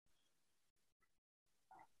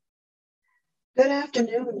Good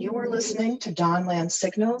afternoon. You are listening to Dawnland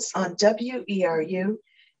Signals on WERU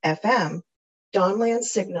FM. Dawnland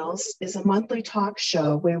Signals is a monthly talk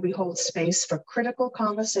show where we hold space for critical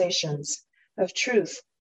conversations of truth,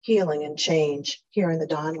 healing, and change here in the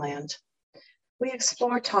Dawnland. We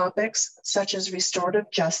explore topics such as restorative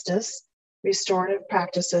justice, restorative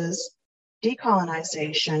practices,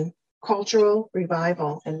 decolonization, cultural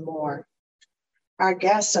revival, and more. Our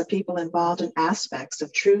guests are people involved in aspects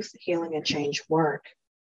of truth, healing, and change work.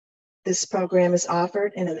 This program is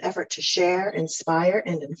offered in an effort to share, inspire,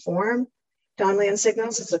 and inform. Dawnland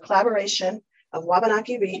Signals is a collaboration of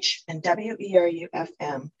Wabanaki Reach and WERU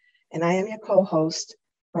FM, and I am your co-host,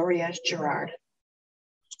 Maria Gerard.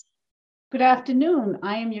 Good afternoon.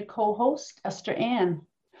 I am your co-host, Esther Ann.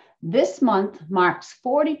 This month marks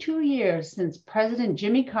 42 years since President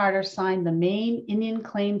Jimmy Carter signed the Maine Indian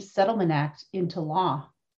Claims Settlement Act into law.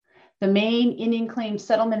 The Maine Indian Claims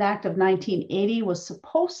Settlement Act of 1980 was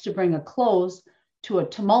supposed to bring a close to a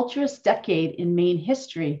tumultuous decade in Maine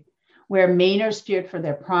history, where Mainers feared for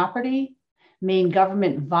their property, Maine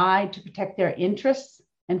government vied to protect their interests,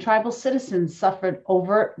 and tribal citizens suffered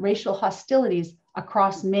overt racial hostilities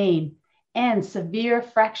across Maine and severe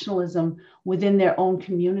fractionalism within their own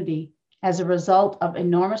community as a result of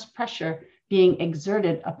enormous pressure being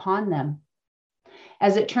exerted upon them.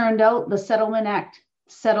 As it turned out, the Settlement Act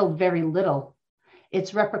settled very little.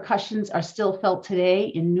 Its repercussions are still felt today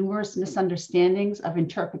in numerous misunderstandings of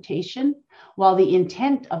interpretation, while the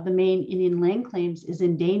intent of the Maine Indian land claims is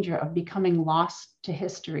in danger of becoming lost to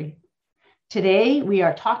history. Today, we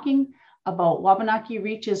are talking about Wabanaki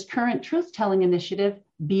Reach's current truth-telling initiative,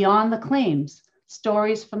 Beyond the Claims,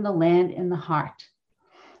 Stories from the Land in the Heart.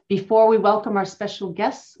 Before we welcome our special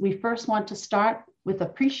guests, we first want to start with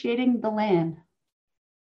appreciating the land.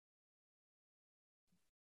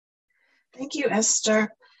 Thank you,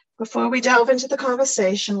 Esther. Before we delve into the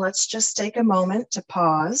conversation, let's just take a moment to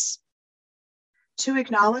pause, to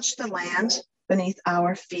acknowledge the land beneath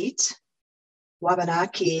our feet,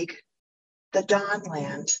 Wabanaki, the Dawn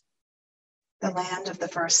Land, the land of the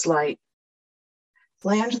first light,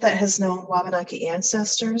 land that has known Wabanaki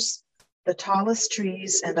ancestors, the tallest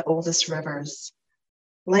trees and the oldest rivers,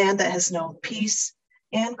 land that has known peace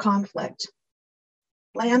and conflict,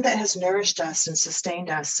 land that has nourished us and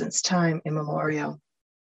sustained us since time immemorial.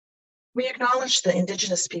 We acknowledge the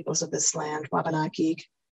indigenous peoples of this land, Wabanaki,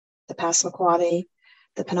 the Passamaquoddy,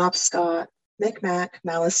 the Penobscot, Micmac,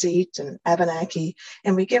 Maliseet, and Abenaki,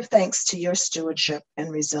 and we give thanks to your stewardship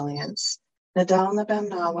and resilience. Nadal Nabem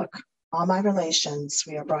Nawak, all my relations.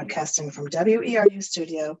 We are broadcasting from WERU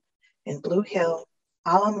studio in Blue Hill,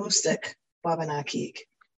 Alamusik, Wabanaki.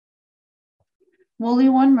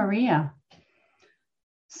 Muliwan Maria.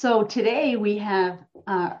 So today we have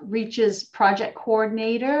Reach's project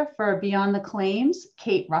coordinator for Beyond the Claims,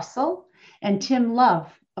 Kate Russell, and Tim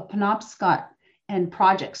Love, a Penobscot and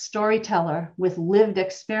project storyteller with lived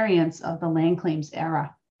experience of the land claims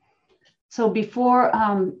era. So before,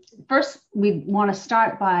 first we want to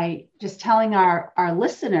start by just telling our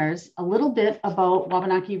listeners a little bit about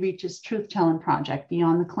Wabanaki Reach's truth-telling project,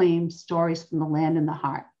 Beyond the Claims, Stories from the Land in the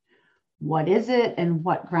Heart. What is it and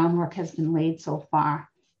what groundwork has been laid so far?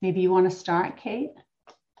 Maybe you want to start, Kate?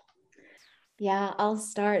 Yeah, I'll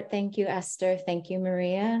start. Thank you, Esther. Thank you,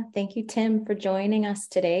 Maria. Thank you, Tim, for joining us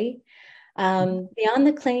today. Beyond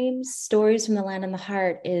the Claims, Stories from the Land in the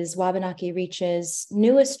Heart is Wabanaki Reach's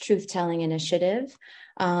newest truth-telling initiative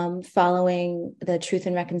following the Truth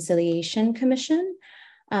and Reconciliation Commission.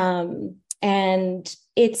 And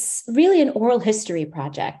it's really an oral history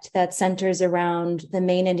project that centers around the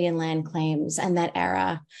Maine Indian land claims and that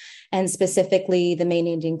era, and specifically the Maine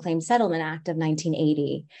Indian Claims Settlement Act of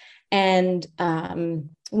 1980. And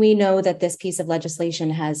we know that this piece of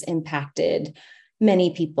legislation has impacted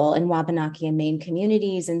many people in Wabanaki and Maine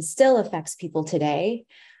communities and still affects people today.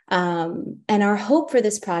 And our hope for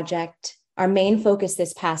this project, our main focus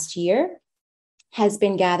this past year, has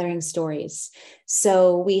been gathering stories.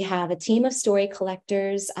 So we have a team of story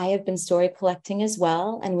collectors. I have been story collecting as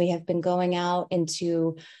well, and we have been going out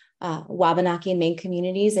into Wabanaki and Maine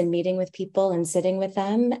communities and meeting with people and sitting with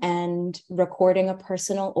them and recording a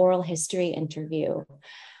personal oral history interview.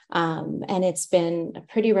 And it's been a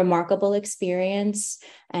pretty remarkable experience.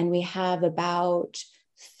 And we have about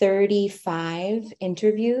 35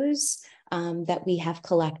 interviews that we have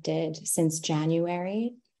collected since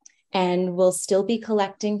January. And we'll still be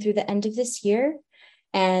collecting through the end of this year.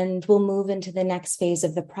 And we'll move into the next phase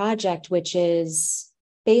of the project, which is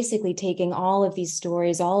basically taking all of these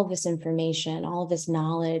stories, all of this information, all of this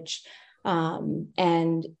knowledge,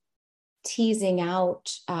 and teasing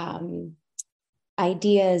out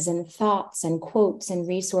ideas and thoughts and quotes and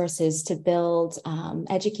resources to build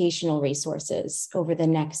educational resources over the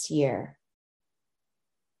next year.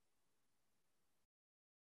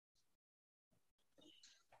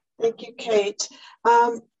 Thank you, Kate.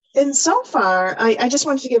 And so far, I just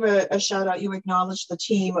wanted to give a shout out. You acknowledged the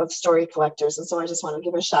team of story collectors. And so I just want to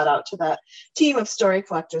give a shout out to that team of story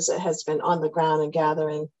collectors that has been on the ground and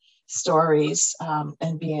gathering stories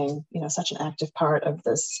and being, such an active part of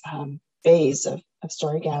this phase of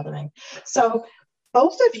story gathering. So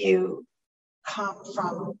both of you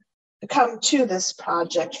come to this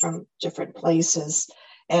project from different places.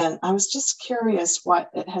 And I was just curious what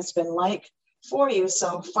it has been like for you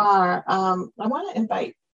so far. I want to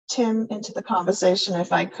invite Tim into the conversation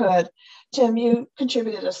if I could. Tim, you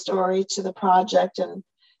contributed a story to the project, and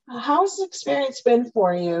how's the experience been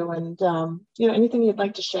for you? And anything you'd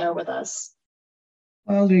like to share with us?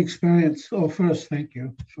 Well, the experience. First, thank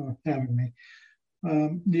you for having me.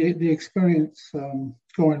 The experience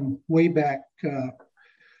going way back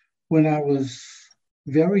when I was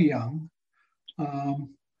very young,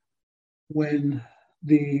 when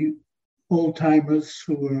the old timers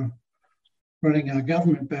who were running our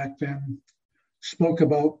government back then spoke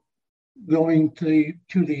about going to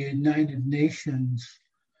the United Nations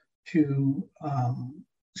to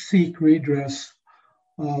seek redress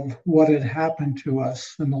of what had happened to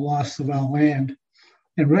us and the loss of our land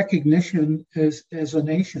and recognition as a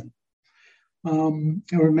nation. I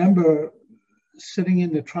remember sitting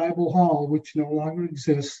in the tribal hall, which no longer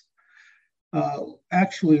exists,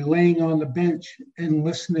 actually laying on the bench and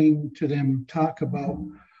listening to them talk about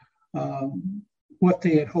what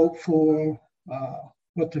they had hoped for,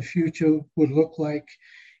 what the future would look like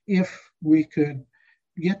if we could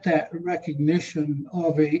get that recognition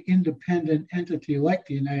of an independent entity like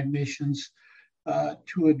the United Nations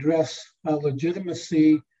to address our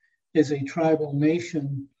legitimacy as a tribal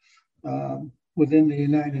nation within the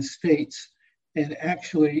United States and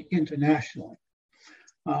actually internationally.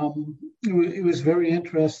 It was very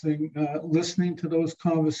interesting listening to those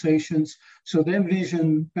conversations. So their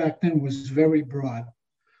vision back then was very broad.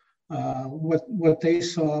 What they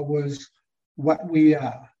saw was what we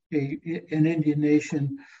are, an Indian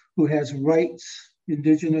nation who has rights,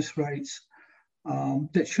 indigenous rights,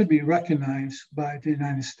 that should be recognized by the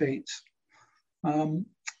United States. Back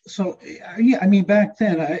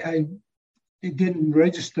then, it didn't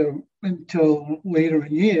register until later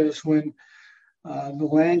in years when the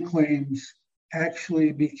land claims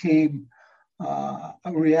actually became a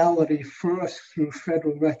reality first through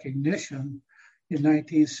federal recognition in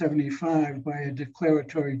 1975 by a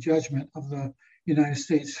declaratory judgment of the United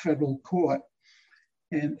States Federal Court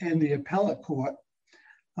and the appellate court,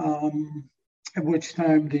 at which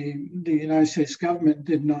time the United States government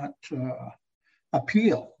did not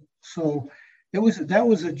appeal. So that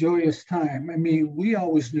was a joyous time. I mean, we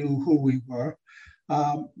always knew who we were.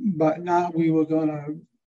 But now we were going to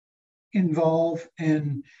involve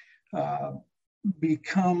and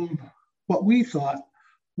become what we thought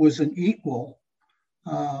was an equal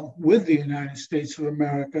with the United States of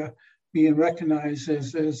America, being recognized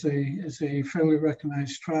as a fairly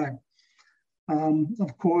recognized tribe.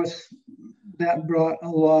 Of course, that brought a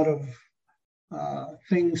lot of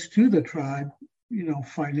things to the tribe,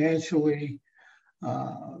 financially,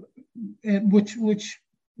 and which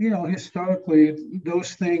historically,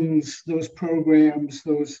 those things, those programs,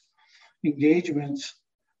 those engagements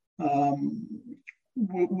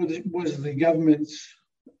was the government's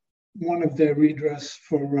one of their redress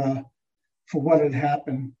for what had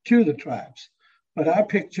happened to the tribes. But our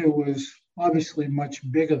picture was obviously much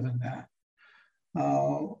bigger than that.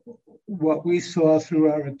 What we saw through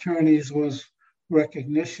our attorneys was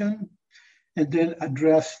recognition and then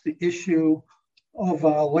address the issue of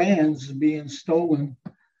our lands being stolen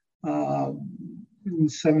in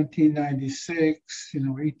 1796,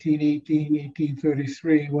 1818,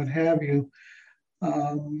 1833, what have you,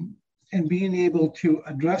 and being able to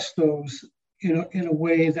address those in a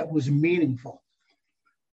way that was meaningful.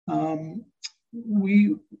 The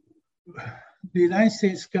United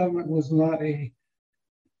States government was not a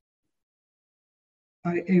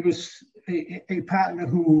partner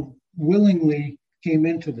who willingly came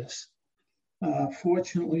into this.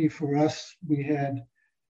 Fortunately for us, we had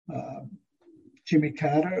Jimmy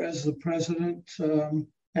Carter as the president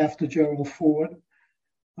after Gerald Ford,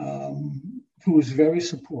 who was very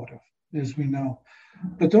supportive, as we know.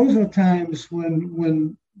 But those were times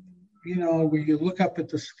when you look up at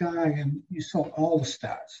the sky and you saw all the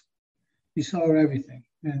stars, you saw everything,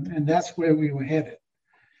 and that's where we were headed.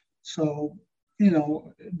 So,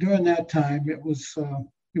 during that time, it was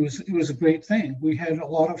a great thing. We had a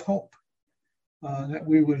lot of hope. that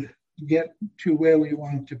we would get to where we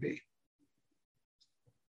wanted to be.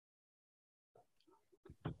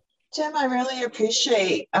 Tim, I really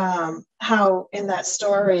appreciate how in that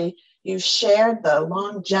story you shared the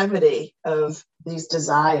longevity of these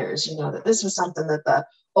desires, that this was something that the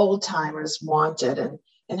old timers wanted, and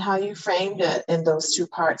how you framed it in those two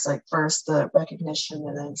parts, like first the recognition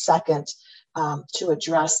and then second to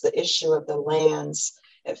address the issue of the lands.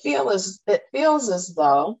 It feels as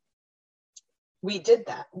though we did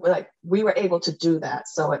that, like we were able to do that.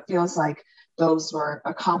 So it feels like those were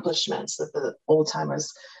accomplishments that the old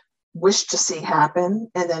timers wished to see happen,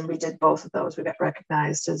 and then we did both of those. We got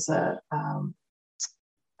recognized as a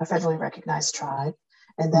federally recognized tribe,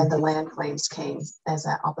 and then the land claims came as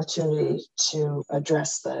an opportunity to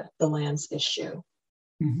address the lands issue.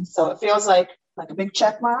 Mm-hmm. So it feels like a big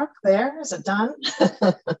check mark there. Is it done?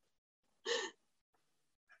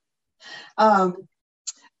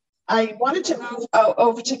 I wanted to move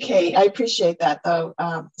over to Kate. I appreciate that, though,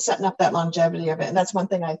 setting up that longevity of it. And that's one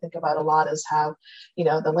thing I think about a lot is how,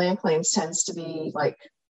 the land claims tends to be like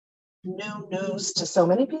new news to so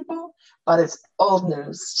many people, but it's old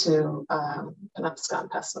news to Penobscot and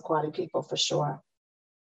Passamaquoddy people for sure.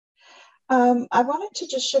 I wanted to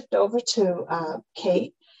just shift over to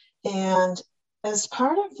Kate. And as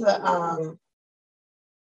part of the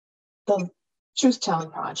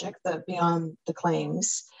Truth-Telling Project, the Beyond the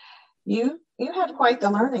Claims, you had quite the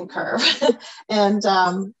learning curve. And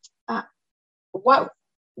what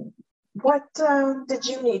did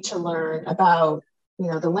you need to learn about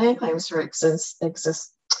the land claims for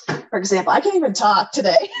example? I can't even talk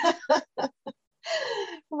today.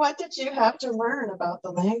 What did you have to learn about the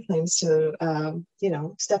land claims to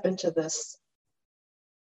step into this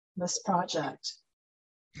project?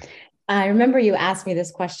 I remember you asked me this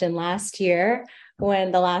question last year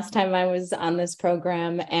when the last time I was on this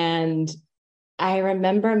program, and I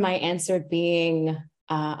remember my answer being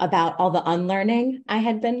about all the unlearning I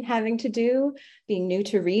had been having to do, being new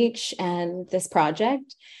to REACH and this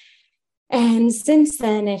project. And since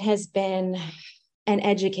then, it has been an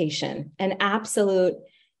education, an absolute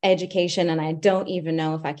education, and I don't even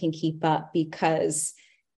know if I can keep up, because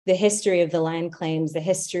the history of the land claims, the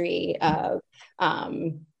history of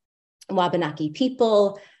Wabanaki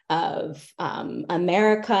people, of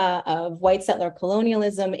America, of white settler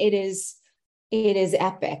colonialism, it is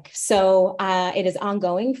epic. So it is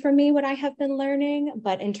ongoing for me, what I have been learning.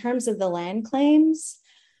 But in terms of the land claims,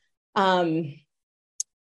 I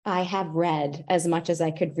have read as much as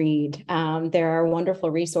I could read. There are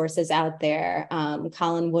wonderful resources out there.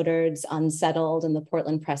 Colin Woodard's Unsettled in the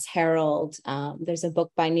Portland Press Herald. There's a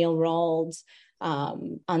book by Neil Rawls,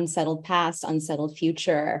 Unsettled Past, Unsettled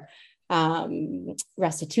Future.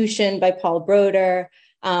 Restitution by Paul Broder.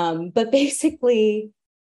 But basically,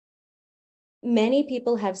 many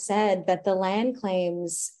people have said that the land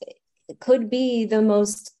claims could be the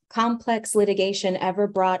most complex litigation ever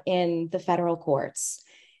brought in the federal courts.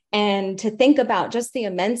 And to think about just the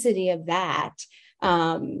immensity of that,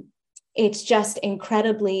 it's just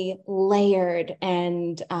incredibly layered,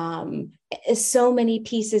 and so many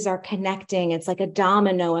pieces are connecting. It's like a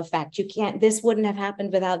domino effect. This wouldn't have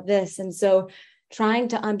happened without this. And so trying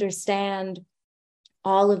to understand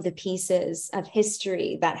all of the pieces of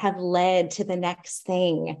history that have led to the next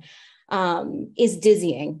thing is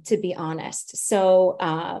dizzying, to be honest. So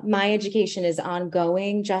my education is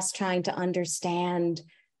ongoing, just trying to understand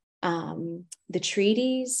the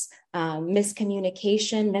treaties,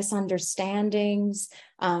 miscommunication, misunderstandings,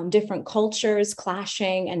 different cultures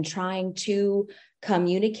clashing and trying to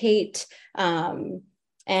communicate,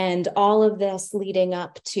 and all of this leading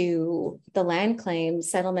up to the Land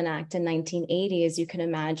Claims Settlement Act in 1980, as you can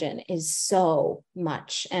imagine, is so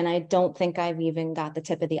much. And I don't think I've even got the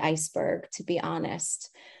tip of the iceberg, to be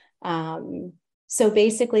honest. So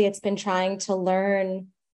basically, it's been trying to learn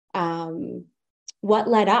what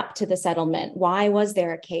led up to the settlement. Why was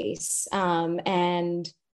there a case? And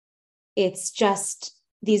it's just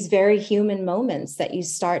these very human moments that you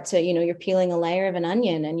start to, you're peeling a layer of an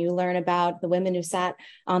onion and you learn about the women who sat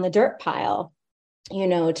on the dirt pile,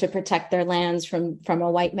 to protect their lands from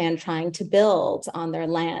a white man trying to build on their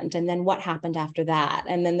land. And then what happened after that?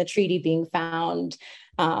 And then the treaty being found,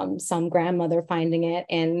 some grandmother finding it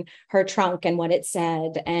in her trunk and what it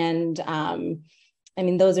said. And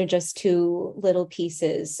those are just two little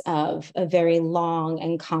pieces of a very long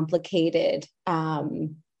and complicated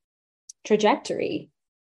trajectory.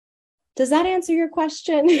 Does that answer your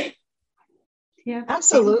question? Yeah,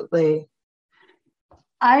 absolutely.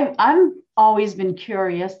 I've always been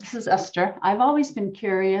curious. This is Esther. I've always been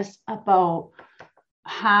curious about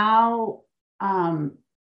how, in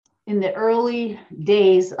in the early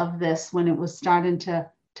days of this, when it was starting to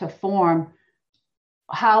form,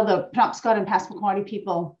 how the Penobscot and Passamaquoddy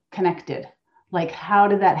people connected. Like, how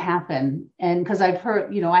did that happen? And because I've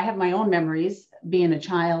heard, I have my own memories being a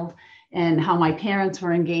child and how my parents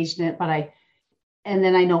were engaged in it, and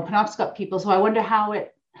then I know Penobscot people. So I wonder how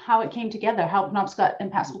it came together, how Penobscot and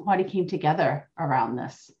Passamaquoddy came together around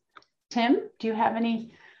this. Tim, do you have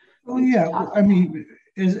any? Well, yeah, I mean,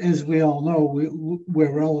 as we all know,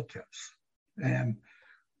 we're relatives, and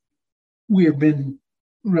we have been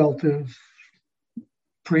relatives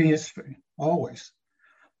prehistory, always.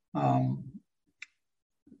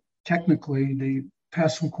 Technically, the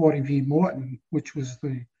Passamaquoddy v. Morton, which was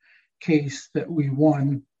the case that we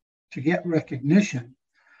won to get recognition,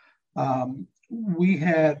 we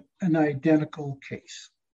had an identical case.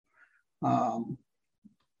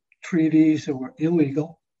 Treaties that were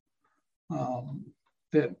illegal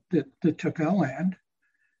that took our land,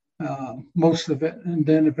 most of it, and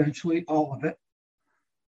then eventually all of it.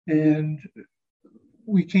 And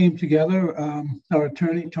we came together. Our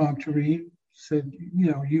attorney, Tom Tureen, said,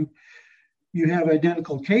 you have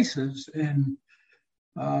identical cases, and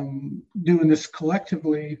doing this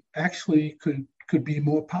collectively actually could be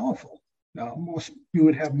more powerful. You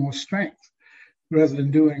would have more strength rather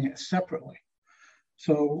than doing it separately.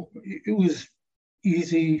 So it was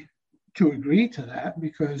easy to agree to that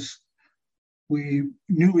because we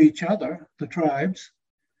knew each other, the tribes,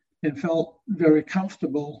 and felt very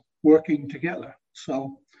comfortable working together.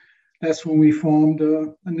 So that's when we formed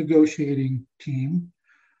a negotiating team,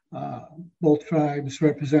 both tribes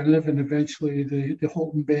representative, and eventually the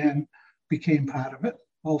Holton Band became part of it,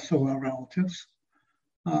 also our relatives.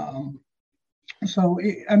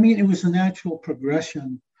 It was a natural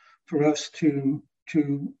progression for us to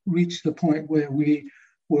reach the point where we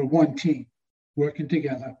were one team working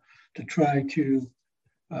together to try to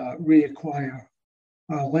reacquire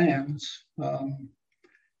our lands.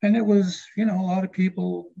 And it was, a lot of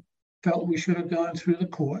people felt we should have gone through the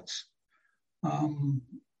courts.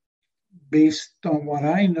 Based on what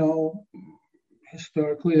I know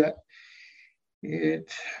historically, that it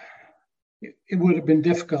would have been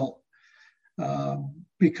difficult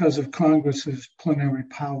because of Congress's plenary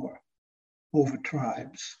power over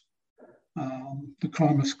tribes. The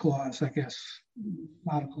Commerce Clause, I guess,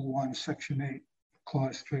 Article 1, Section 8,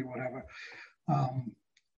 Clause 3, whatever,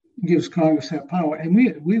 gives Congress that power. And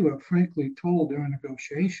we were frankly told during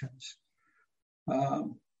negotiations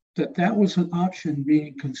that was an option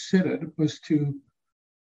being considered, was to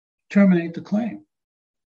terminate the claim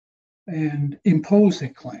and impose a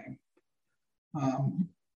claim.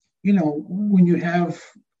 When you have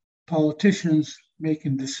politicians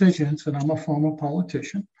making decisions, and I'm a former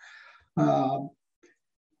politician,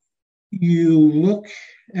 you look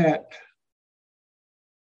at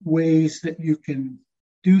ways that you can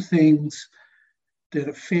do things that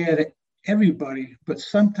are fair to everybody, but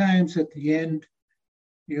sometimes at the end,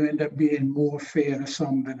 you end up being more fair to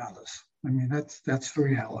some than others. I mean, that's the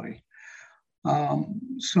reality.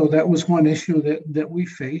 So that was one issue that we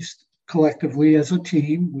faced collectively as a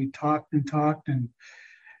team. We talked and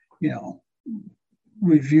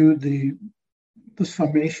reviewed the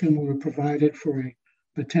summation we were provided for a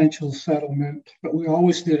potential settlement, but we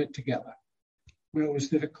always did it together. We always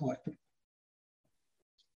did it collectively.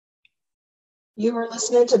 You are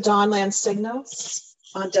listening to Dawnland Signals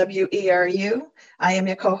on WERU. I am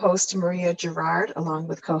your co-host, Maria Gerard, along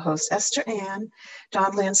with co-host Esther Ann.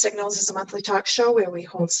 Dawnland Signals is a monthly talk show where we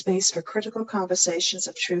hold space for critical conversations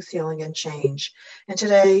of truth, healing, and change. And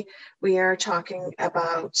today we are talking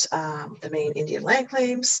about the Maine Indian land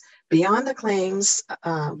claims, Beyond the Claims,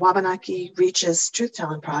 Wabanaki Reach's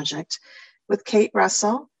Truth-Telling Project, with Kate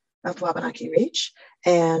Russell of Wabanaki Reach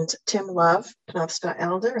and Tim Love, Penobscot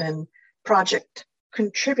Elder and project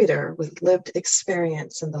contributor with lived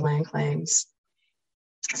experience in the land claims.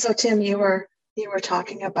 So Tim, you were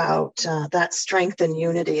talking about that strength and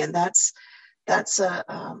unity, and that's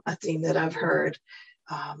a theme that I've heard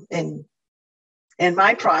in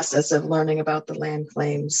my process of learning about the land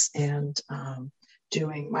claims and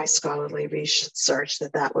doing my scholarly research,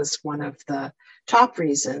 that was one of the top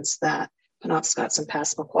reasons that Penobscots and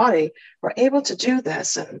Passamaquoddy were able to do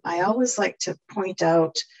this. And I always like to point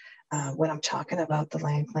out when I'm talking about the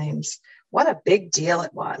land claims, what a big deal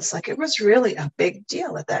it was. Like, it was really a big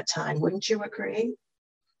deal at that time. Wouldn't you agree?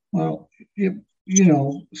 Well,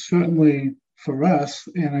 certainly for us,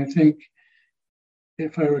 and I think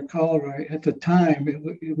if I recall right, at the time,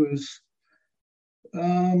 it was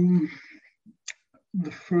the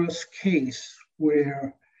first case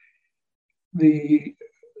where the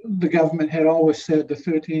the government had always said the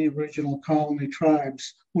 13 original colony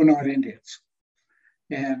tribes were not Indians.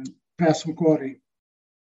 And Passamaquoddy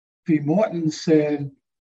v. Morton said,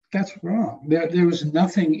 that's wrong. There is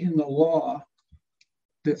nothing in the law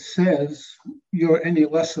that says you're any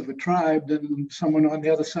less of a tribe than someone on the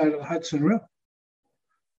other side of the Hudson River.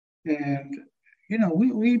 And,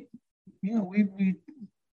 we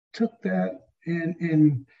took that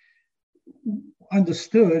and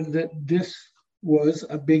understood that this was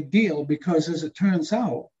a big deal because, as it turns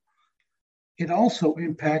out, it also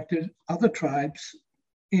impacted other tribes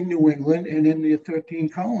in New England and in the 13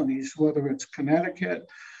 colonies, whether it's Connecticut,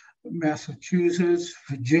 Massachusetts,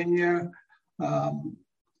 Virginia.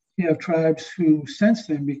 You have tribes who since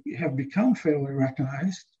then have become federally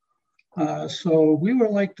recognized. So we were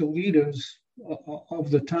like the leaders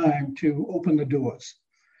of the time to open the doors.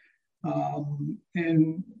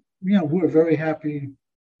 And, we're very happy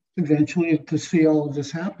eventually to see all of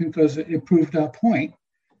this happen because it proved our point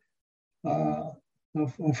of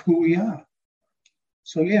who we are.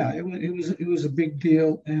 So yeah, it was a big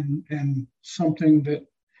deal and something that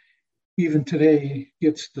even today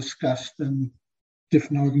gets discussed in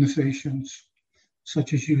different organizations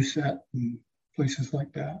such as USET and places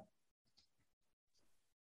like that.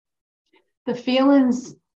 The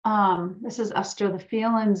feelings, this is Esther, the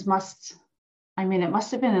feelings it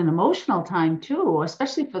must have been an emotional time too,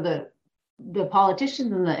 especially for the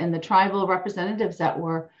politicians and the tribal representatives that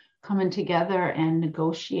were coming together and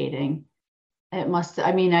negotiating. It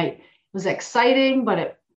was exciting,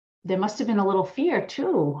 but there must have been a little fear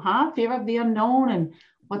too, huh? Fear of the unknown and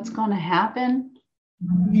what's going to happen.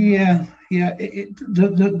 Yeah.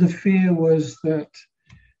 The fear was that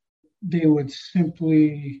they would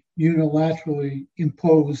simply unilaterally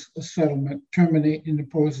impose a settlement, terminate and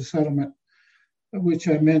impose a settlement, which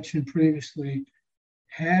I mentioned previously,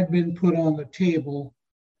 had been put on the table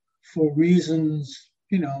for reasons,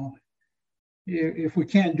 if we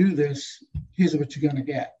can't do this, here's what you're going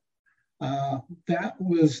to get. That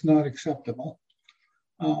was not acceptable.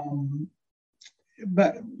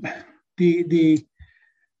 But the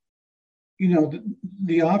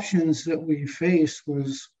options that we faced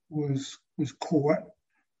was court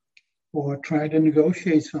or try to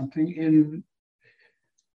negotiate something. And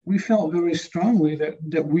we felt very strongly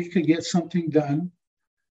that we could get something done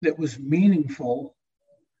that was meaningful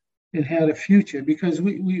and had a future, because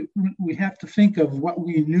we have to think of what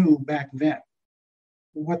we knew back then.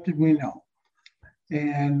 What did we know?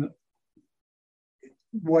 And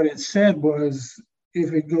what it said was,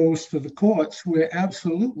 if it goes to the courts, we're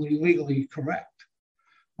absolutely legally correct.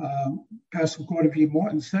 Passamaquoddy v.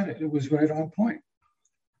 Morton said it. It was right on point.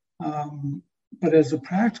 But as a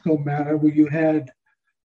practical matter, where you had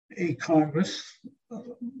a Congress,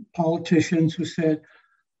 politicians who said,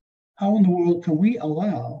 how in the world can we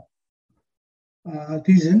allow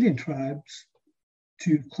these Indian tribes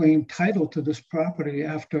to claim title to this property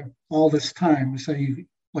after all this time, as I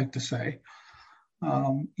like to say,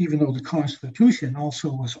 even though the Constitution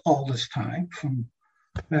also was all this time from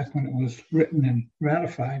back when it was written and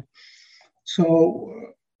ratified.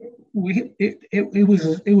 So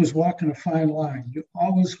it was walking a fine line. You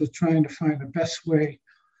always were trying to find the best way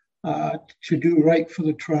to do right for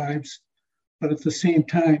the tribes, but at the same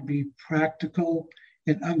time be practical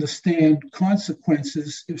and understand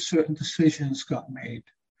consequences if certain decisions got made.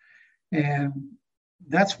 And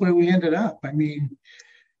that's where we ended up. I mean,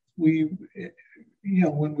 when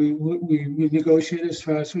we negotiated as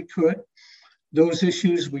far as we could, those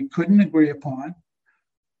issues we couldn't agree upon,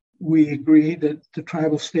 we agreed that the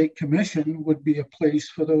Tribal State Commission would be a place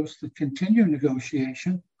for those to continue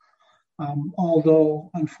negotiation. Although,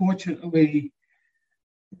 unfortunately,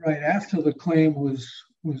 right after the claim was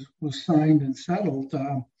signed and settled,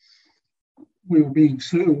 we were being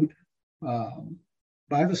sued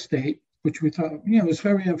by the state, which we thought, was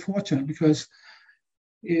very unfortunate because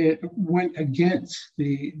it went against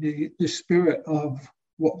the spirit of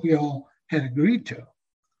what we all had agreed to.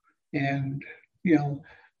 And,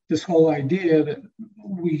 this whole idea that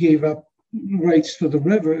we gave up rights to the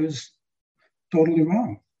river is totally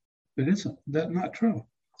wrong. It isn't. That's not true.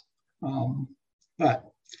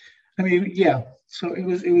 But I mean, yeah. So it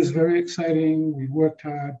was very exciting. We worked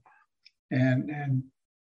hard, and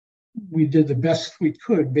we did the best we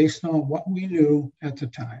could based on what we knew at the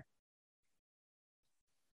time.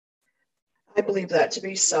 I believe that to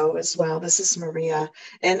be so as well. This is Maria,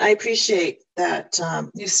 and I appreciate that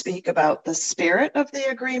you speak about the spirit of the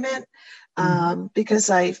agreement, because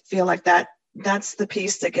I feel like that's the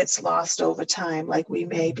piece that gets lost over time. Like, we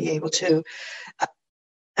may be able to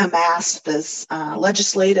amass this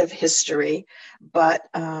legislative history, but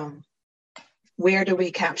where do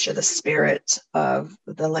we capture the spirit of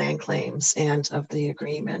the land claims and of the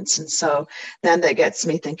agreements? And so then that gets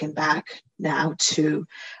me thinking back now to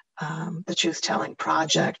the Truth Telling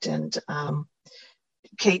Project. And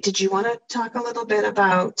Kate, did you want to talk a little bit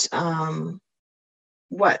about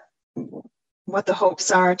what the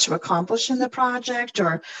hopes are to accomplish in the project,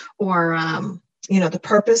 or the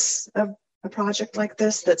purpose of a project like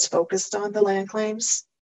this that's focused on the land claims?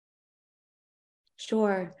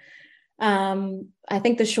 Sure. I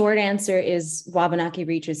think the short answer is Wabanaki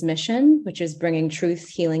Reach's mission, which is bringing truth,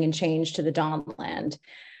 healing, and change to the Dawnland.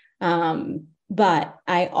 But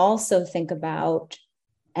I also think about,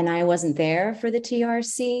 and I wasn't there for the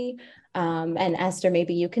TRC, and Esther,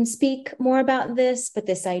 maybe you can speak more about this, but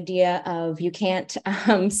this idea of you can't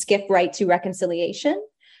skip right to reconciliation,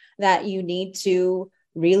 that you need to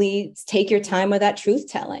really take your time with that truth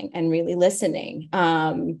telling and really listening.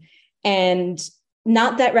 And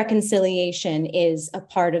not that reconciliation is a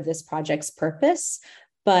part of this project's purpose,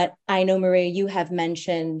 but I know, Maria, you have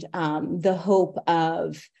mentioned the hope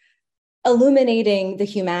of illuminating the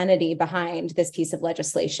humanity behind this piece of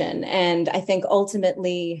legislation. And I think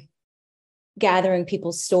ultimately gathering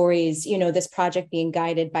people's stories, this project being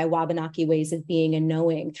guided by Wabanaki ways of being and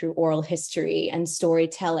knowing through oral history and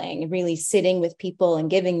storytelling, really sitting with people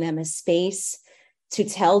and giving them a space to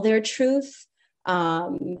tell their truth.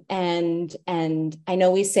 And I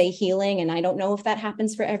know we say healing, and I don't know if that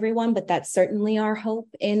happens for everyone, but that's certainly our hope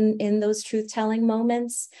in those truth-telling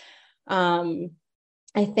moments.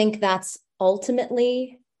 I think that's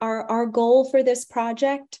ultimately our goal for this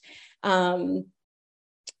project.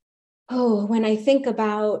 When I think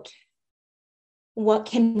about what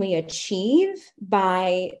can we achieve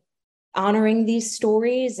by honoring these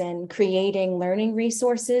stories and creating learning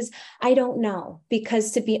resources, I don't know,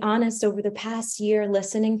 because to be honest, over the past year,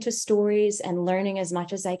 listening to stories and learning as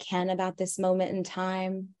much as I can about this moment in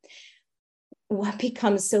time, what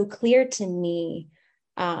becomes so clear to me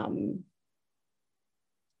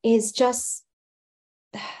is just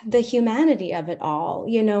the humanity of it all.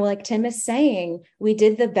 Like Tim is saying, we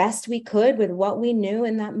did the best we could with what we knew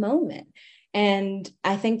in that moment. And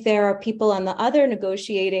I think there are people on the other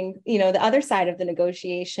negotiating, the other side of the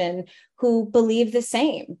negotiation who believe the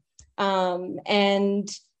same. What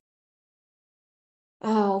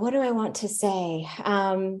do I want to say?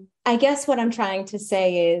 I guess what I'm trying to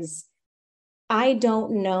say is, I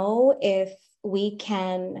don't know if we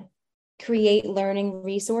can create learning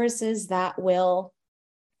resources that will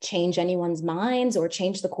change anyone's minds or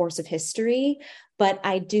change the course of history. But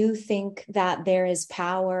I do think that there is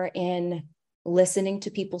power in listening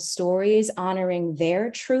to people's stories, honoring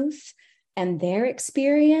their truth and their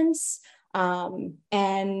experience,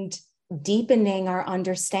 and deepening our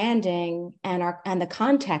understanding and the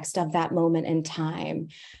context of that moment in time.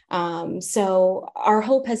 So our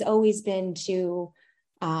hope has always been to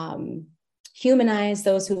humanize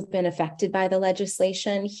those who've been affected by the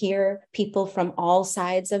legislation, hear people from all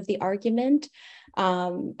sides of the argument,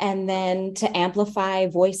 and then to amplify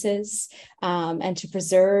voices and to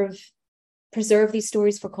preserve these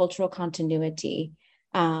stories for cultural continuity.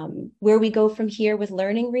 Where we go from here with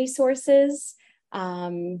learning resources,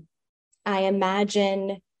 I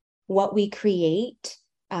imagine what we create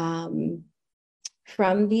from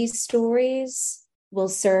these stories will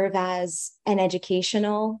serve as an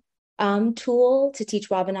educational tool to teach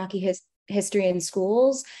Wabanaki history in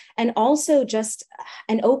schools, and also just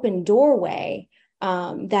an open doorway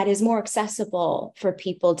that is more accessible for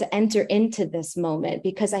people to enter into this moment,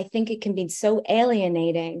 because I think it can be so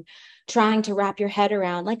alienating trying to wrap your head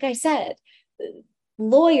around. Like I said,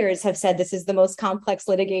 lawyers have said this is the most complex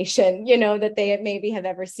litigation, that they maybe have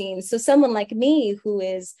ever seen. So someone like me, who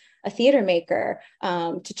is a theater maker,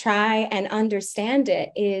 to try and understand it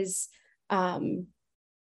is,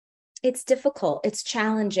 it's difficult, it's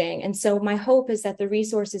challenging. And so my hope is that the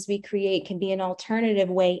resources we create can be an alternative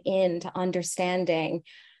way into understanding,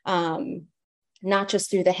 not just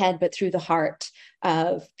through the head, but through the heart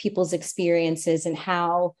of people's experiences and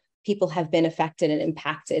how people have been affected and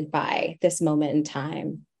impacted by this moment in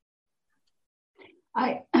time.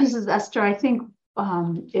 This is Esther. I think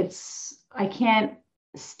I can't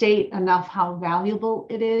state enough how valuable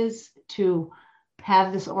it is to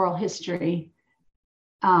have this oral history,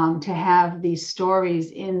 to have these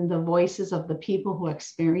stories in the voices of the people who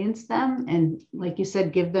experience them. And like you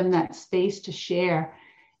said, give them that space to share.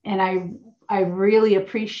 And I really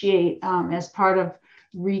appreciate, as part of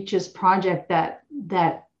Reach's project, that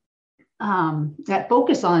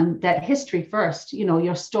focus on that history first.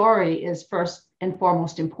 Your story is first and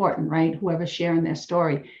foremost important, right? Whoever's sharing their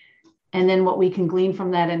story. And then what we can glean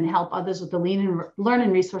from that and help others with the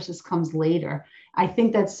learning resources comes later. I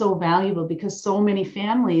think that's so valuable because so many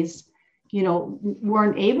families,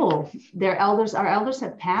 weren't able, our elders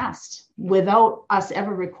have passed without us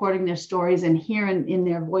ever recording their stories and hearing in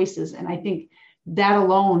their voices. And I think that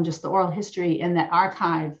alone, just the oral history and that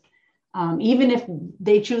archive, even if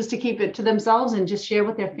they choose to keep it to themselves and just share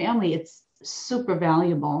with their family, it's super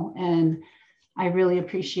valuable. And I really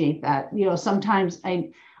appreciate that. Sometimes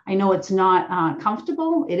I know it's not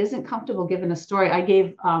comfortable. It isn't comfortable giving a story. I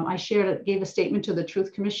gave a statement to the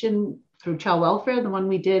Truth Commission through Child Welfare, the one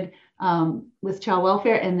we did with Child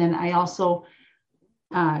Welfare. And then I also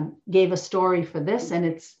gave a story for this, and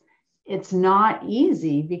it's not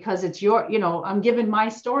easy because it's I'm giving my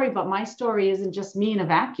story, but my story isn't just me in a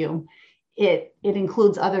vacuum. It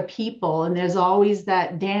includes other people, and there's always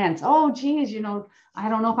that dance. Oh, geez, I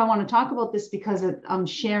don't know if I want to talk about this because I'm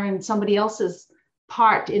sharing somebody else's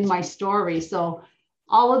part in my story. So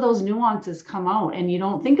all of those nuances come out, and you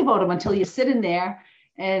don't think about them until you sit in there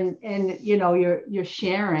and you're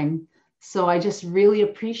sharing. So I just really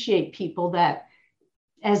appreciate people that,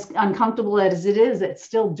 as uncomfortable as it is, that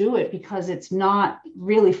still do it, because it's not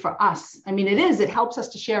really for us. I mean, it helps us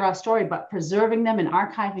to share our story, but preserving them and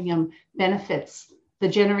archiving them benefits the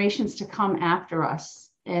generations to come after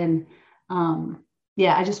us. And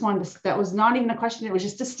I just wanted to, that was not even a question. It was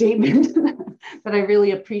just a statement that I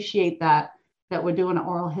really appreciate that we're doing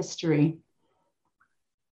oral history.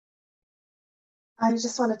 I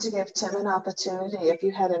just wanted to give Tim an opportunity, if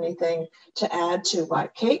you had anything to add to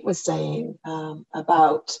what Kate was saying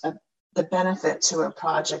about the benefit to a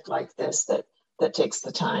project like this that takes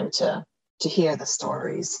the time to hear the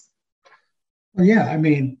stories. Well, yeah, I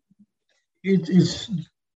mean, it's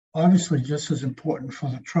obviously just as important for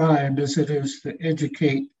the tribe as it is to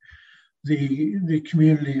educate the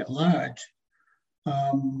community at large.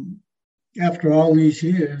 After all these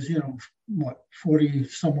years, 40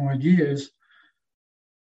 some odd years,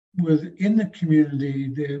 within the community,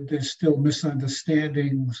 there's still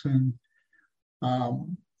misunderstandings. And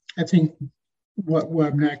I think what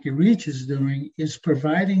Wabanaki Reach is doing is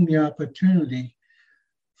providing the opportunity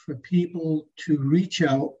for people to reach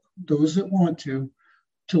out, those that want to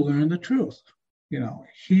learn the truth.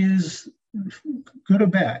 Here's good or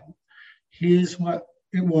bad. Here's what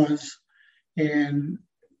it was. And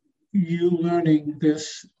you learning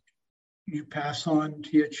this, you pass on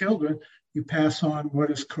to your children, you pass on what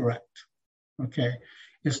is correct, okay?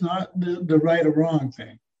 It's not the right or wrong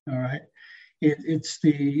thing, all right? It's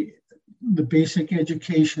the basic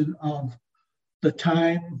education of the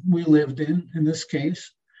time we lived in this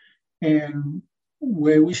case, and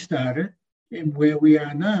where we started and where we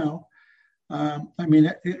are now. I mean,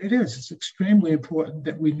 it's extremely important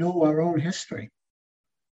that we know our own history,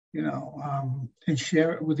 and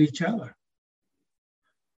share it with each other.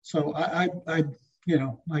 So I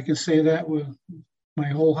can say that with my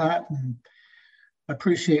whole heart, and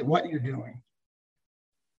appreciate what you're doing.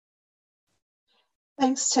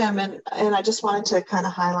 Thanks, Tim. And I just wanted to kind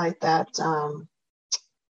of highlight that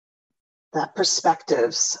that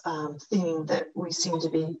perspectives theme that we seem to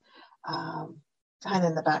be kind of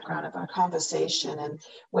in the background of our conversation. And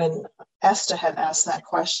when Esther had asked that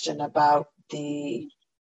question about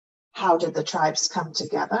how did the tribes come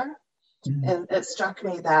together, mm-hmm. and it struck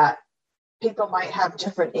me that people might have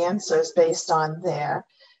different answers based on their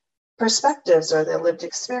perspectives or their lived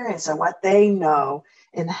experience and what they know,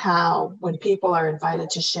 and how when people are invited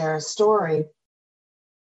to share a story,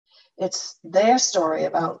 it's their story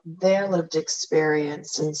about their lived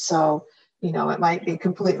experience. And so, it might be a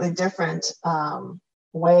completely different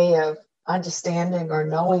way of understanding or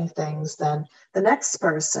knowing things than the next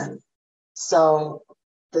person. So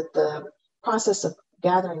the process of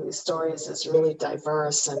gathering these stories is really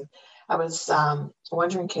diverse. And I was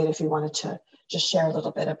wondering, Kate, if you wanted to just share a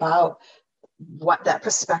little bit about what that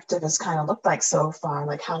perspective has kind of looked like so far,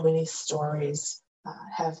 like how many stories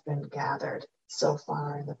have been gathered so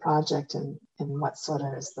far in the project, and what sort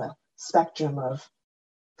of is the spectrum of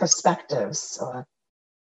perspectives, or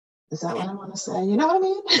is that what I want to say? You know what I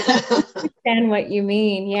mean? I understand what you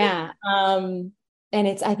mean, yeah. And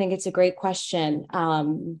I think it's a great question.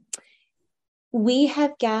 We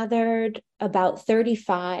have gathered about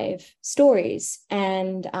 35 stories,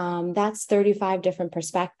 and that's 35 different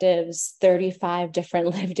perspectives, 35 different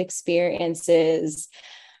lived experiences.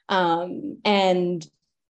 And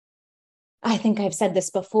I think I've said this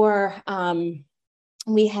before,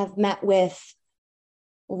 we have met with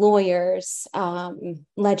lawyers,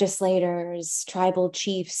 legislators, tribal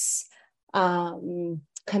chiefs,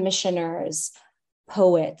 commissioners,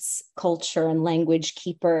 poets, culture and language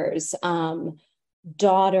keepers,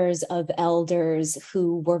 daughters of elders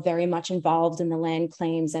who were very much involved in the land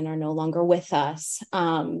claims and are no longer with us,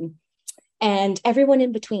 and everyone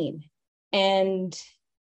in between. And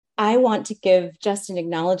I want to give just an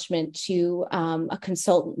acknowledgement to a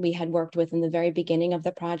consultant we had worked with in the very beginning of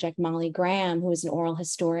the project, Molly Graham, who is an oral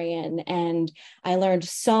historian. And I learned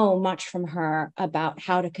so much from her about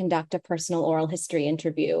how to conduct a personal oral history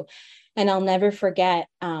interview. And I'll never forget,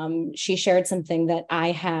 she shared something that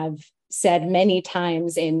I have said many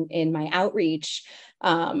times in my outreach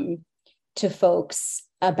to folks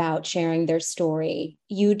about sharing their story.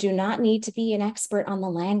 You do not need to be an expert on the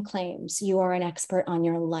land claims. You are an expert on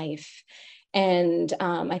your life. And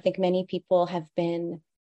I think many people have been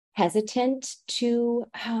hesitant to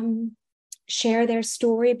share their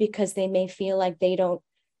story because they may feel like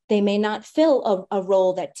they may not fill a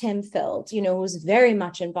role that Tim filled, who was very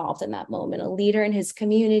much involved in that moment, a leader in his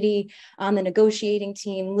community, on the negotiating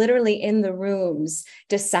team, literally in the rooms,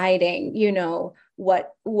 deciding,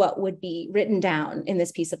 what would be written down in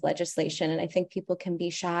this piece of legislation. And I think people can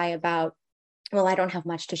be shy about, well, I don't have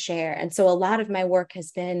much to share. And so a lot of my work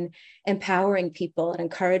has been empowering people and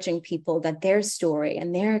encouraging people that their story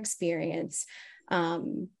and their experience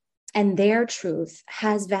and their truth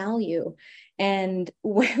has value. And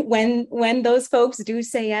when those folks do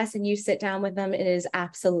say yes and you sit down with them, it is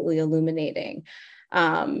absolutely illuminating.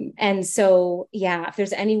 And so, yeah, if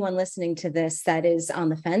there's anyone listening to this that is on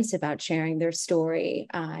the fence about sharing their story,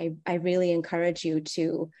 I really encourage you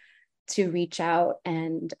to reach out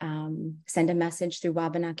and send a message through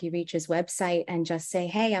Wabanaki Reach's website and just say,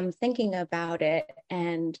 hey, I'm thinking about it,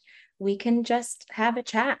 and we can just have a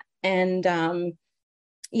chat. And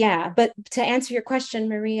yeah, but to answer your question,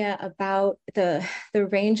 Maria, about the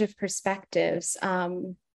range of perspectives,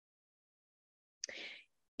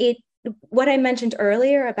 what I mentioned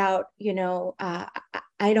earlier about,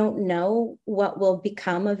 I don't know what will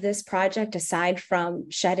become of this project aside from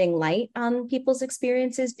shedding light on people's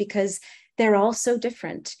experiences, because they're all so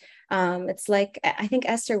different. It's like, I think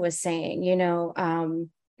Esther was saying, or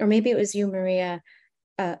maybe it was you, Maria,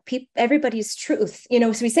 everybody's truth, so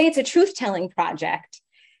we say it's a truth-telling project,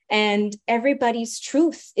 and everybody's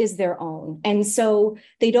truth is their own. And so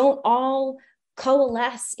they don't all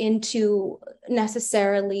coalesce into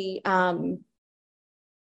necessarily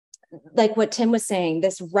like what Tim was saying,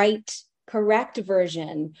 this correct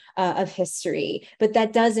version of history, but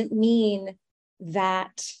that doesn't mean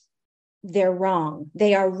that they're wrong.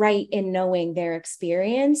 They are right in knowing their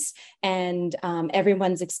experience, and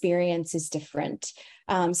everyone's experience is different.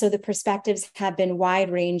 So the perspectives have been wide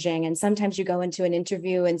ranging, and sometimes you go into an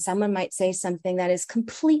interview and someone might say something that is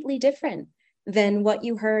completely different than what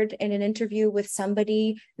you heard in an interview with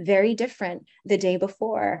somebody very different the day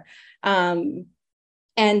before.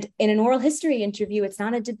 And in an oral history interview, it's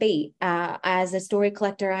not a debate. As a story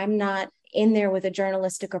collector, I'm not in there with a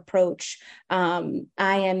journalistic approach.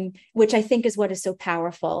 Which I think is what is so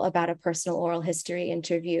powerful about a personal oral history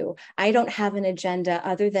interview. I don't have an agenda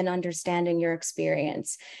other than understanding your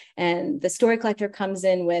experience. And the story collector comes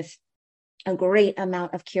in with a great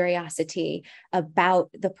amount of curiosity about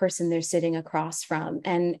the person they're sitting across from.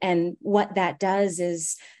 And what that does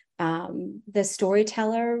is the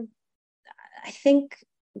storyteller, I think,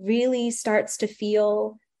 really starts to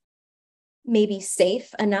feel maybe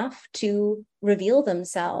safe enough to reveal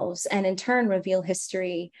themselves and in turn reveal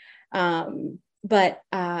history. Anyway,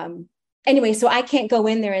 so I can't go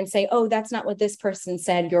in there and say, oh, that's not what this person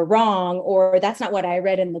said, you're wrong, or that's not what I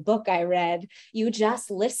read in the book I read. You just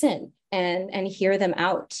listen and hear them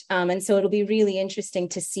out. And so it'll be really interesting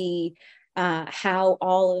to see how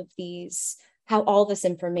all this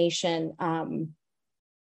information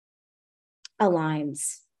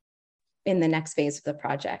aligns in the next phase of the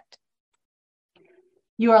project.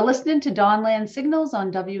 You are listening to Dawnland Signals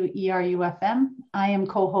on WERU-FM. I am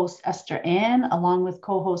co-host Esther Ann, along with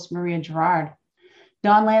co-host Maria Gerard.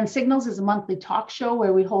 Dawnland Signals is a monthly talk show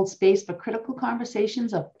where we hold space for critical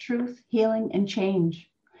conversations of truth, healing, and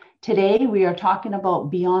change. Today, we are talking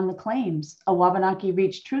about Beyond the Claims, a Wabanaki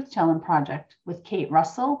Reach truth-telling project with Kate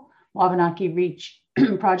Russell, Wabanaki Reach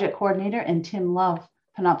project coordinator, and Tim Love,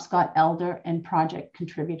 Penobscot elder and project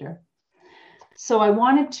contributor. So I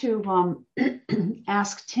wanted to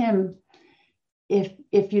ask Tim if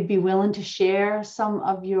you'd be willing to share some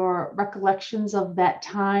of your recollections of that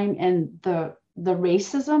time and the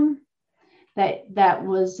racism that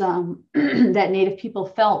was that Native people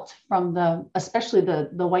felt from especially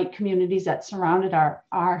the white communities that surrounded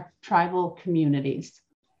our tribal communities.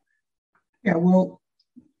 Yeah, well,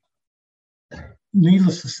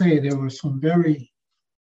 needless to say, there were some very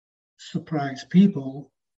surprised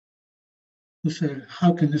people who said,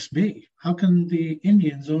 how can this be? How can the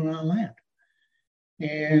Indians own our land?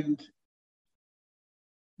 And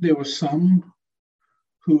there were some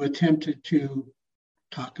who attempted to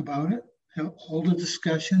talk about it, hold a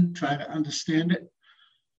discussion, try to understand it.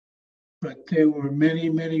 But there were many,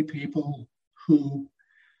 many people who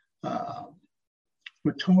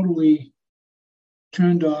were totally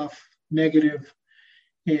turned off, negative,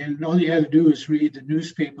 and all you had to do is read the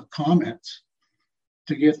newspaper comments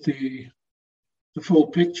to get the full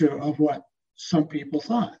picture of what some people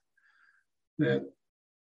thought, that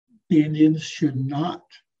the Indians should not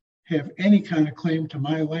have any kind of claim to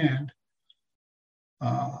my land.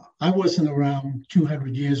 I wasn't around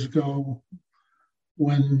 200 years ago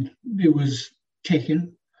when it was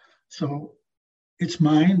taken, so it's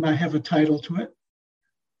mine. I have a title to it,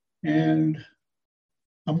 and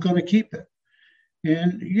I'm going to keep it.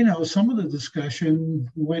 And, you know, some of the discussion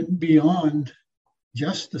went beyond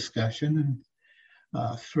just discussion,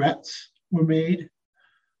 and threats were made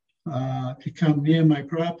to come near my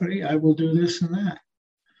property. I will do this and that.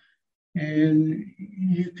 And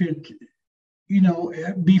you could, you know,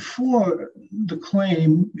 before the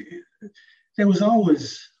claim, there was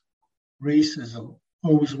always racism,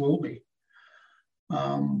 always will be.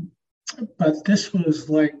 But this was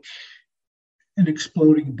like an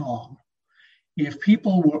exploding bomb. If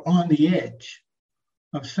people were on the edge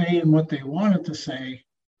of saying what they wanted to say,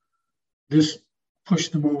 this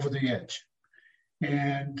pushed them over the edge.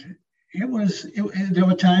 And there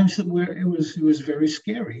were times where it was very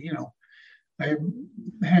scary. You know, I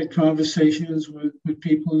had conversations with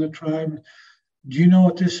people in the tribe. Do you know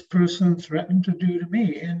what this person threatened to do to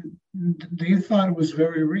me? And they thought it was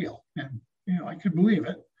very real. And, you know, I could believe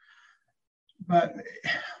it. But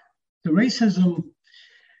the racism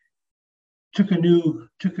took a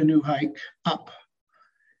new hike up,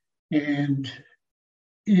 and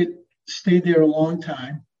it stayed there a long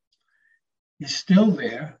time. It's still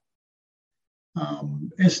there.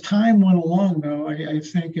 As time went along, though, I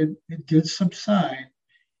think it did subside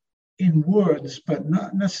in words, but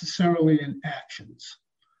not necessarily in actions.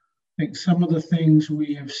 I think some of the things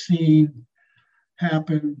we have seen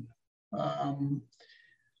happen,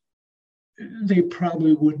 they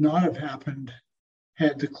probably would not have happened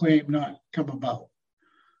had the claim not come about.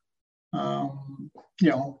 You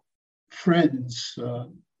know, friends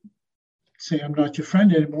say, I'm not your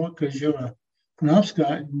friend anymore because you're a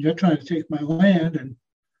Penobscot and you're trying to take my land, and,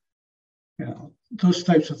 you know, those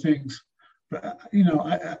types of things. But, you know,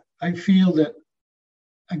 I feel that,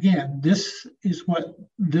 again, this is what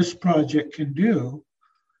this project can do,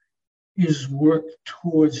 is work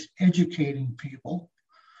towards educating people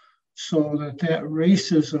so that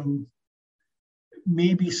racism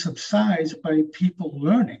maybe subsides by people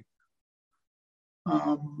learning.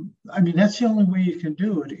 I mean, that's the only way you can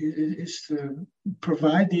do it, is to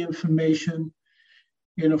provide the information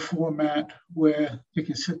in a format where they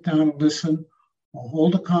can sit down and listen or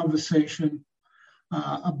hold a conversation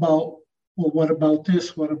about, well, what about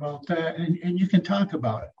this? What about that? And you can talk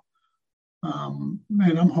about it.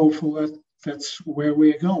 And I'm hopeful that that's where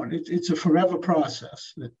we're going. It's a forever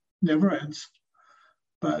process that never ends.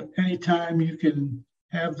 But anytime you can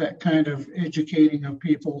have that kind of educating of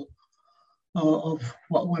people of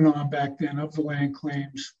what went on back then, of the land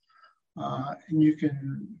claims, and you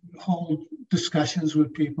can hold discussions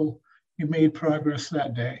with people, you made progress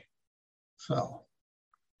that day. So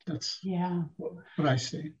that's what I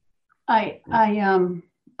see. I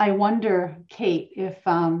wonder, Kate, if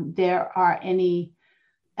there are any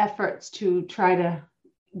efforts to try to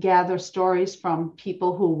gather stories from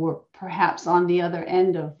people who were perhaps on the other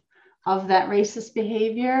end of that racist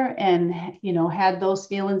behavior and, you know, had those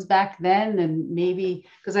feelings back then. And maybe,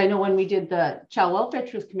 because I know when we did the Child Welfare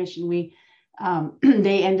Truth Commission, we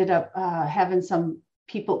they ended up having some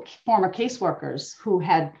people, former caseworkers, who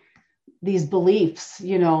had these beliefs,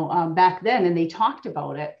 you know, back then, and they talked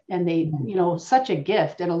about it, and they, you know, such a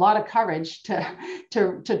gift and a lot of courage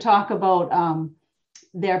to talk about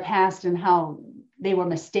their past and how they were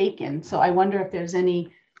mistaken. So I wonder if there's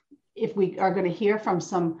any, if we are going to hear from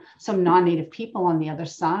some non-Native people on the other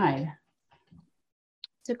side.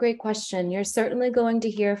 It's a great question. You're certainly going to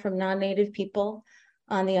hear from non-Native people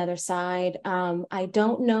on the other side. I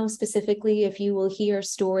don't know specifically if you will hear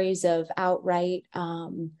stories of outright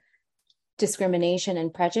discrimination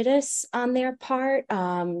and prejudice on their part.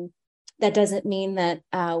 That doesn't mean that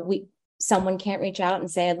someone can't reach out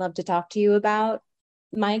and say, I'd love to talk to you about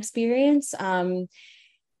my experience.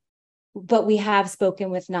 But we have spoken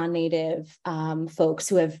with non-Native folks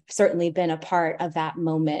who have certainly been a part of that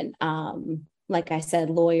moment. Like I said,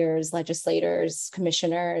 lawyers, legislators,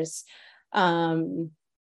 commissioners,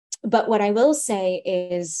 But what I will say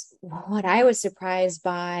is what I was surprised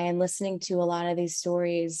by and listening to a lot of these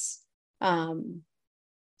stories,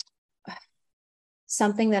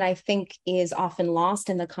 something that I think is often lost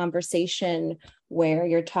in the conversation where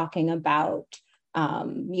you're talking about,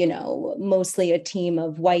 mostly a team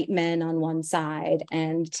of white men on one side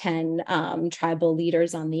and 10 tribal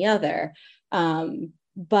leaders on the other.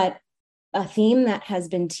 But a theme that has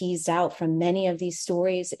been teased out from many of these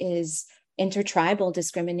stories is intertribal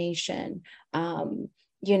discrimination, a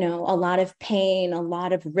lot of pain, a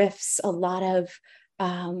lot of rifts, a lot of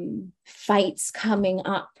fights coming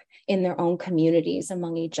up in their own communities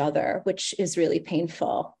among each other, which is really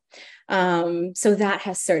painful. So that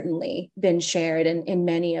has certainly been shared in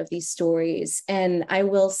many of these stories. And I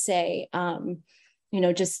will say,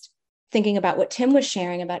 just thinking about what Tim was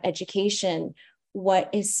sharing about education, what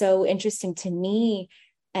is so interesting to me,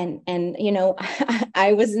 and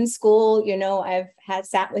I was in school, I've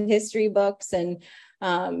sat with history books, and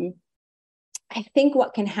I think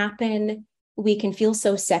what can happen, we can feel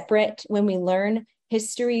so separate when we learn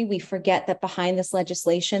history. We forget that behind this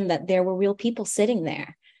legislation, that there were real people sitting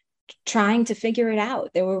there trying to figure it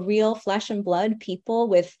out. There were real flesh and blood people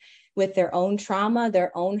with their own trauma,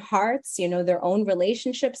 their own hearts, their own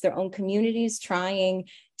relationships, their own communities, trying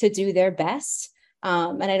to do their best.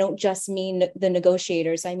 And I don't just mean the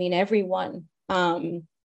negotiators, I mean everyone. And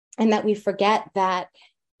that we forget that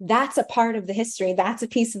that's a part of the history. That's a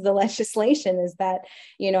piece of the legislation, is that,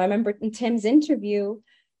 I remember in Tim's interview,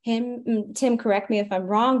 Tim, correct me if I'm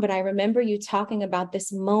wrong, but I remember you talking about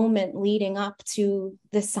this moment leading up to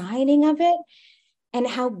the signing of it and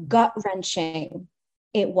how gut-wrenching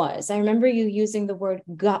it was. I remember you using the word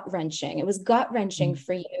gut-wrenching. It was gut-wrenching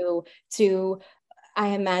for you to, I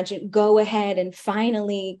imagine, go ahead and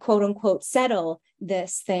finally, quote unquote, settle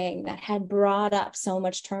this thing that had brought up so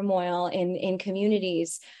much turmoil in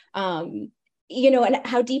communities. And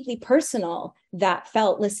how deeply personal that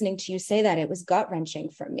felt, listening to you say that. It was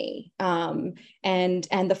gut-wrenching for me. And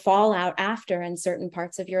the fallout after in certain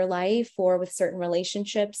parts of your life or with certain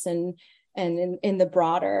relationships and in the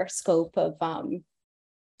broader scope of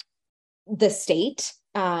the state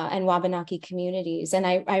and Wabanaki communities. And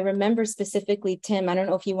I remember specifically, Tim, I don't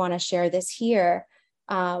know if you want to share this here.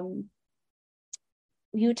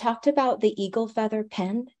 You talked about the eagle feather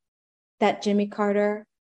pen that Jimmy Carter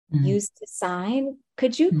used to sign.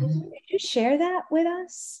 Could you share that with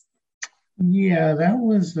us? Yeah, that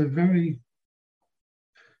was it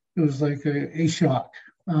was like a shock.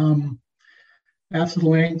 After the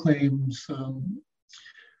land claims,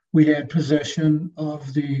 we had possession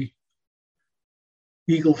of the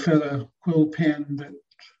eagle feather quill pen that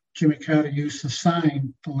Jimmy Carter used to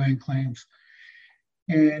sign the land claims.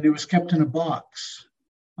 And it was kept in a box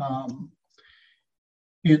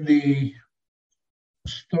in the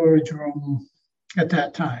storage room at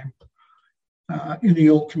that time in the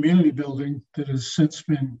old community building that has since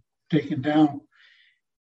been taken down.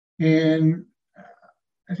 And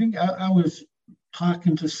I think I was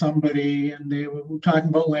talking to somebody and they were talking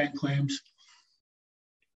about land claims.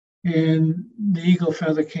 And the eagle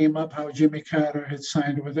feather came up, how Jimmy Carter had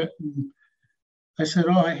signed with it. And I said,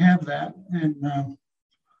 oh, I have that. And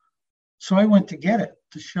so I went to get it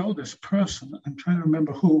to show this person. I'm trying to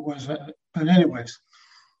remember who it was. But anyways,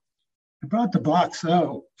 I brought the box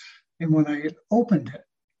out. And when I opened it,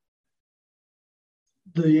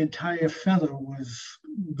 the entire feather was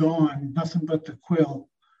gone, nothing but the quill.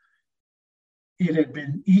 It had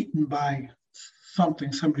been eaten by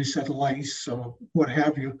something, somebody said lice or what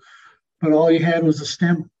have you, but all you had was a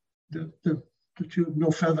stem, the tube,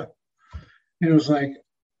 no feather. And it was like,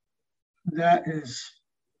 that is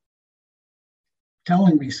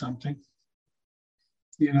telling me something,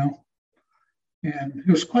 and it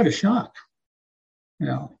was quite a shock,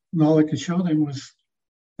 and all I could show them was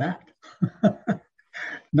that,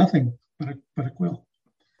 nothing but a quill.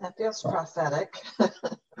 That feels prophetic.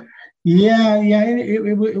 Yeah,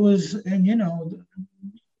 it was, and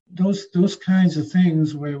those kinds of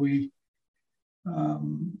things where we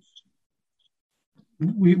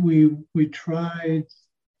tried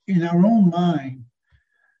in our own mind,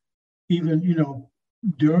 even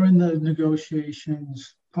during the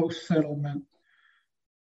negotiations, post-settlement,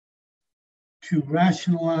 to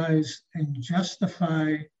rationalize and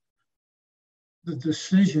justify the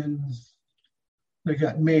decisions that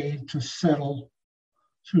got made to settle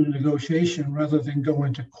through negotiation rather than go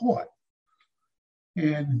into court.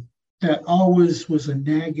 And that always was a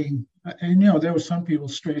nagging, and there were some people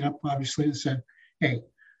straight up obviously that said, hey,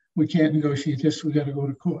 we can't negotiate this, we got to go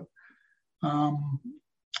to court.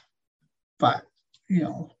 But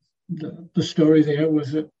the story there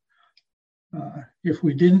was that if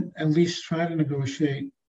we didn't at least try to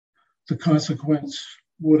negotiate, the consequence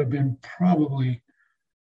would have been probably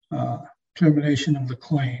termination of the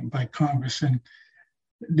claim by Congress, and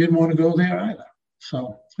didn't want to go there either.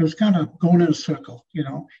 So it was kind of going in a circle, you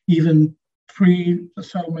know, even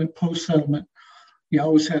pre-settlement, post-settlement, you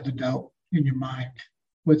always had the doubt in your mind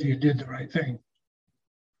whether you did the right thing.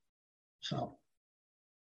 So.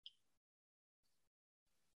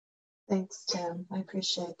 Thanks, Tim. I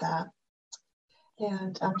appreciate that.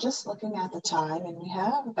 And I'm just looking at the time, and we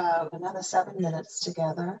have about another 7 minutes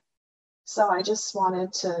together. So I just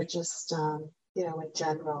wanted to just, you know, in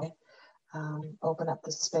general, open up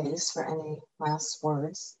the space for any last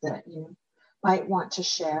words that you might want to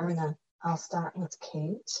share. And then I'll start with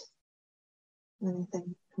Kate.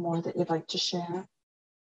 Anything more that you'd like to share?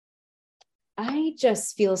 I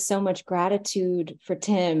just feel so much gratitude for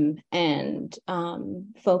Tim and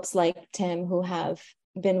folks like Tim who have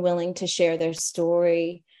been willing to share their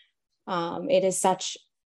story. It is such,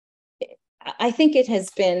 I think it has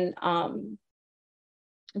been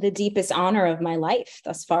the deepest honor of my life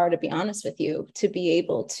thus far, to be honest with you, to be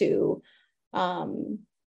able to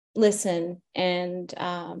listen and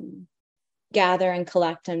gather and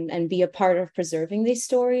collect and be a part of preserving these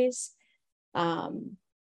stories.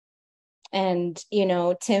 And, you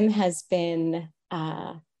know, Tim was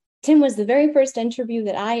the very first interview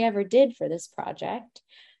that I ever did for this project.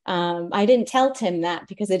 I didn't tell Tim that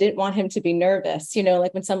because I didn't want him to be nervous. You know,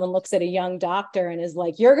 like when someone looks at a young doctor and is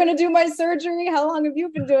like, "You're going to do my surgery? How long have you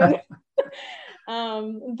been doing it?"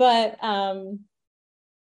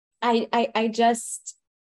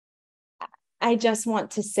 I just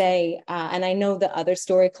want to say, and I know the other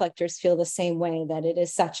story collectors feel the same way, that it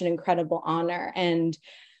is such an incredible honor. And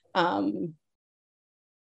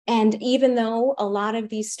even though a lot of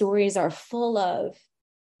these stories are full of,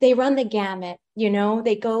 they run the gamut, you know,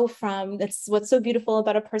 they go from, that's what's so beautiful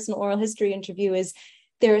about a personal oral history interview is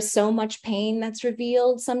there is so much pain that's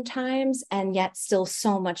revealed sometimes, and yet still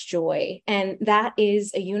so much joy. And that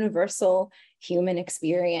is a universal human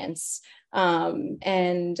experience. A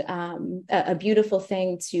beautiful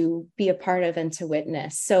thing to be a part of and to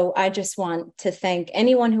witness. So I just want to thank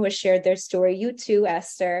anyone who has shared their story, you too,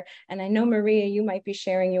 Esther, and I know Maria, you might be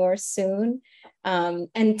sharing yours soon.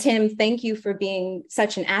 And Tim, thank you for being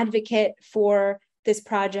such an advocate for this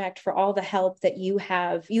project, for all the help that you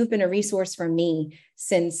have. You've been a resource for me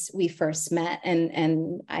since we first met,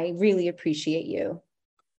 and I really appreciate you.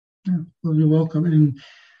 Yeah, well, you're welcome. And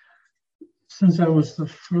since I was the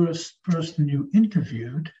first person you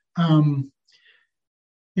interviewed,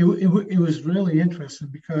 it was really interesting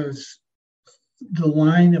because the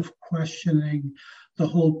line of questioning, the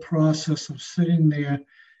whole process of sitting there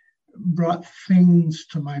brought things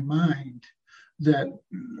to my mind that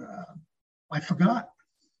I forgot.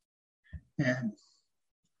 And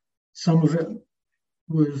some of it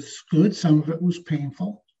was good, some of it was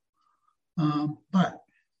painful, but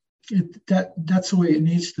that's the way it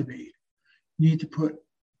needs to be. You need to put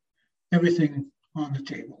everything on the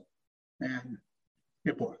table, and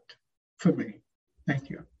it worked for me. Thank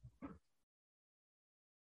you.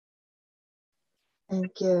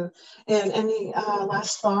 Thank you. And any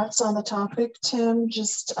last thoughts on the topic, Tim,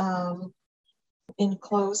 just in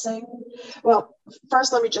closing? Well,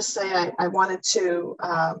 first, let me just say I wanted to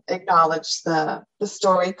acknowledge the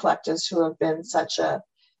story collectors who have been such an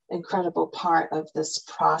incredible part of this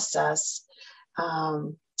process.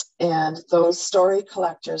 And those story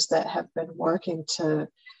collectors that have been working to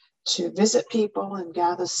visit people and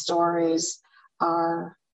gather stories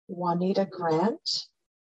are Juanita Grant,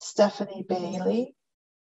 Stephanie Bailey,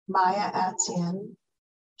 Maya Atian,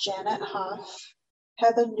 Janet Huff,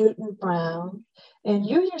 Heather Newton Brown, and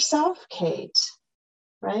you yourself, Kate,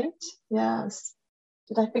 right? Yes.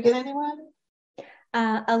 Did I forget anyone?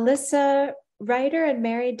 Alyssa Ryder and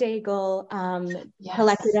Mary Daigle Yes.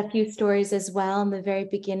 collected a few stories as well in the very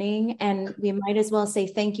beginning. And we might as well say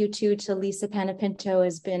thank you too to Lisa Panapinto,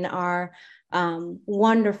 has been our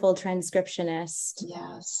wonderful transcriptionist.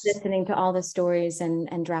 Yes. Listening to all the stories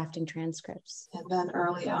and drafting transcripts. And then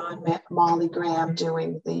early on, Molly Graham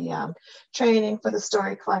doing the training for the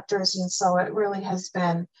story collectors. And so it really has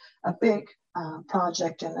been a big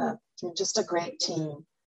project and just a great team.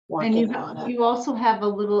 And you also have a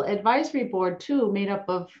little advisory board too, made up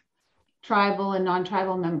of tribal and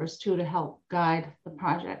non-tribal members too, to help guide the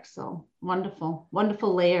project. So wonderful,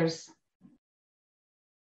 wonderful layers.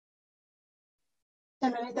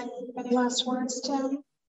 Tim, any last words, Tim?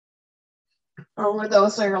 Or were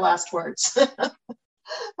those your last words?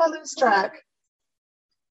 I lose track.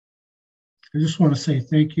 I just want to say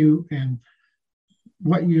thank you, and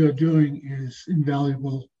what you're doing is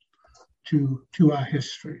invaluable to our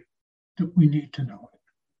history, that we need to know it.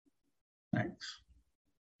 Thanks.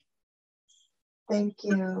 Thank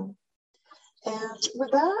you. And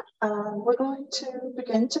with that, we're going to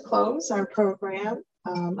begin to close our program.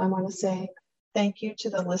 I want to say thank you to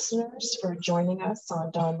the listeners for joining us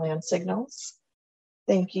on Dawn Land Signals.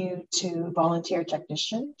 Thank you to volunteer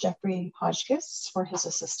technician Jeffrey Hodgkiss for his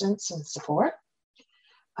assistance and support.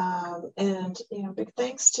 And big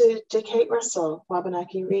thanks to Kate Russell,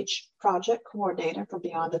 Wabanaki Reach Project Coordinator for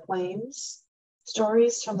Beyond the Claims,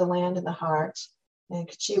 Stories from the Land and the Heart, and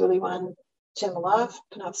Kachiwaliwan Tim Love,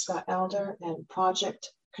 Penobscot Elder, and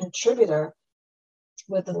project contributor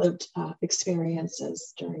with the lived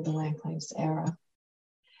experiences during the land claims era.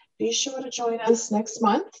 Be sure to join us next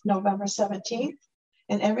month, November 17th,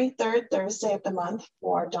 and every third Thursday of the month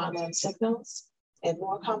for Dawn Land Signals and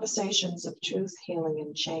more conversations of truth, healing,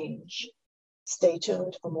 and change. Stay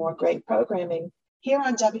tuned for more great programming here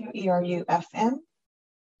on WERU FM.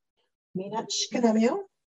 Minach Kanemio.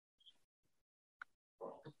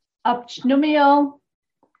 Upchnumio.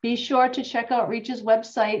 Be sure to check out Reach's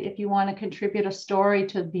website if you want to contribute a story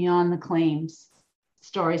to Beyond the Claims,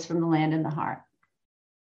 Stories from the Land and the Heart.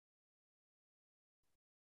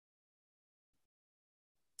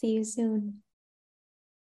 See you soon.